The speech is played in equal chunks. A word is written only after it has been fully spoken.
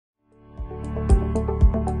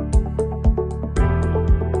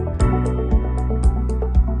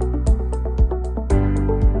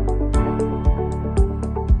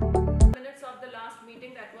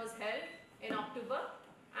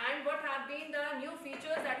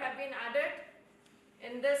features that have been added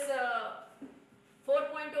in this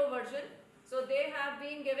 4.0 version. So they have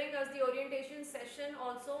been giving us the orientation session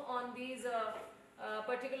also on these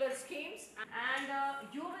particular schemes, and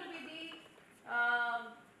you will be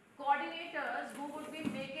the coordinators who would be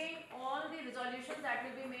making all the resolutions that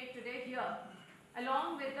will be made today here,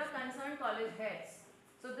 along with the concerned college heads.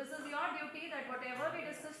 So this is your duty, that whatever we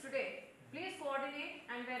discuss today, please coordinate,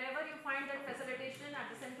 and wherever you find that facilitation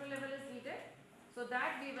at the central level is needed, so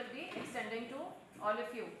that we will be extending to all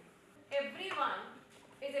of you. Everyone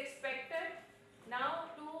is expected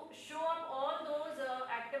now to show up all those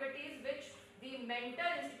activities which the mentor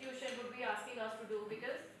institution would be asking us to do,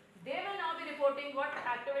 because they will now be reporting what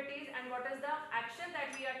activities and what is the action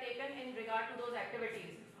that we are taken in regard to those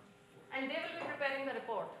activities, and they will be preparing the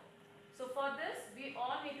report. So for this, we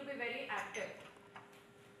all need to be very active.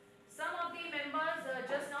 Some of the members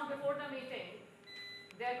just now before the meeting,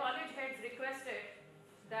 their college heads requested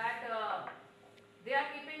that they are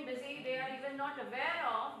keeping busy, they are even not aware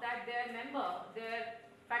of that their member, their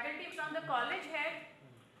faculty from the college head,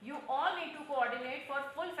 you all need to coordinate for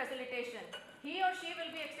full facilitation. He or she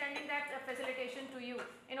will be extending that facilitation to you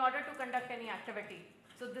in order to conduct any activity.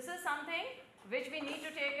 So this is something which we need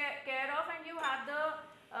to take care of, and you have the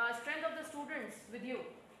strength of the students with you.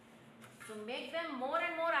 So make them more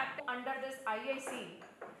and more active under this IIC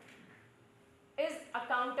is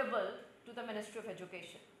accountable to the Ministry of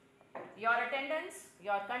Education. Your attendance,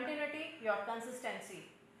 your continuity, your consistency,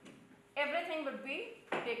 everything would be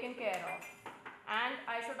taken care of. And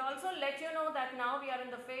I should also let you know that now we are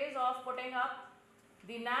in the phase of putting up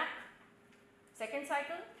the NAC second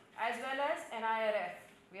cycle as well as NIRF.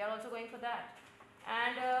 We are also going for that.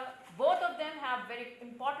 And both of them have very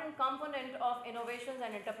important component of innovations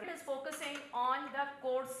and entrepreneurship. Is focusing on the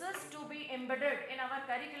courses to be embedded in our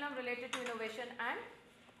curriculum related to innovation and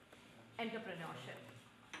entrepreneurship.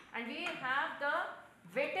 And we have the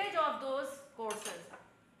weightage of those courses.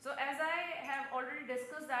 So as I have already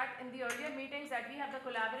discussed that in the earlier meetings, that we have the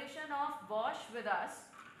collaboration of Bosch with us,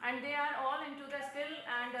 and they are all into the skill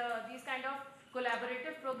and these kind of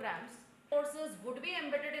collaborative programs. Courses would be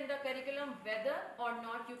embedded in the curriculum whether or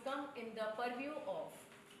not you come in the purview of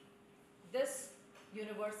this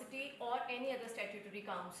university or any other statutory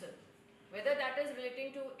council, whether that is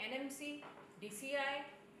relating to NMC, DCI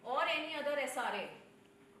or any other SRA.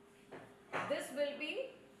 This will be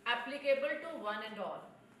applicable to one and all.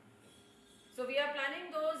 So we are planning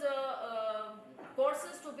those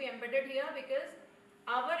courses to be embedded here, because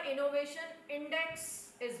our innovation index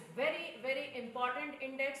is very, very important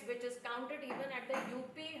index, which is counted even at the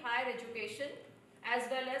UP higher education as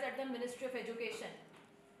well as at the Ministry of Education.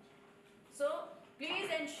 So please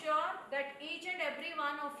ensure that each and every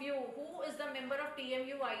one of you who is the member of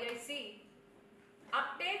TMU-IIC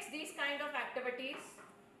uptakes these kind of activities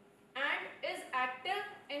and is active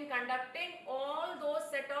in conducting all those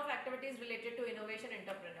set of activities related to innovation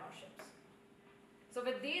entrepreneurships. So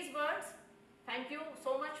with these words, thank you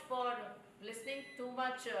so much for listening too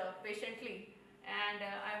much patiently, and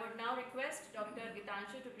I would now request Dr.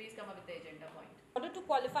 Teerthanker to please come up with the agenda point. In order to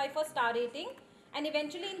qualify for star rating and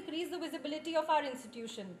eventually increase the visibility of our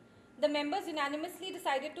institution, the members unanimously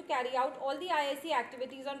decided to carry out all the IIC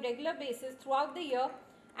activities on regular basis throughout the year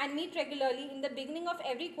and meet regularly in the beginning of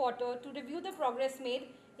every quarter to review the progress made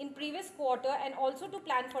in previous quarter and also to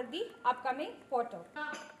plan for the upcoming quarter.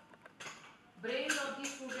 Brains of the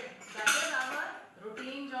student, that is our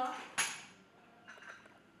routine job.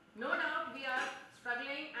 No doubt we are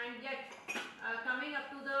struggling and yet coming up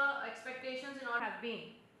to the expectations in all have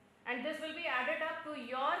been. And this will be added up to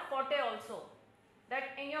your forte also.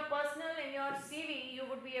 That in your personal, in your CV, you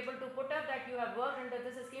would be able to put up that you have worked under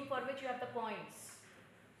this scheme for which you have the points.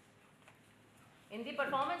 In the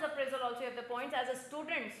performance appraisal also you have the points. As a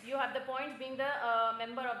student, you have the points being the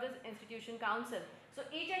member of this institution council. So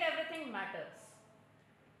each and everything matters.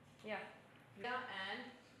 Yeah. And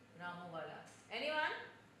Ramowala. Anyone?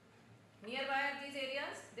 Nearby these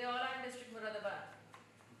areas? They all are in district Moradabad.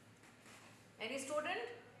 Any student?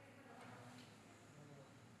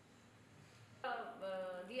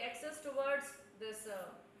 The access towards this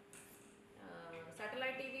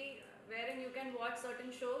satellite TV, wherein you can watch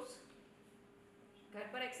certain shows. Ghar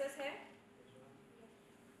par access hai?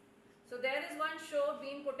 So there is one show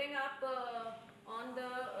being putting up on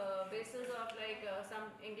the basis of like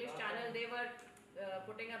some English channel. They were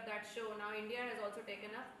putting up that show. Now India has also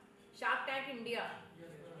taken up Shark Tank India.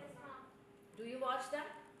 Yes, do you watch that?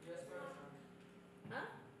 Yes, Huh?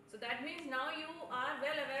 So that means now you are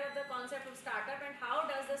well aware of the concept of startup and how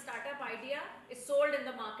does the startup idea is sold in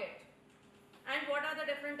the market. And what are the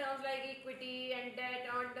different terms like equity and debt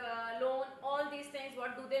and loan, all these these things,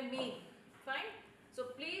 what do they mean? Fine. So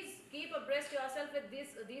please keep abreast yourself with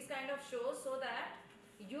these kind of shows, so that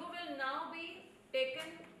you will now be taken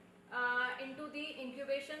into the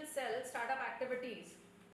incubation cell startup activities.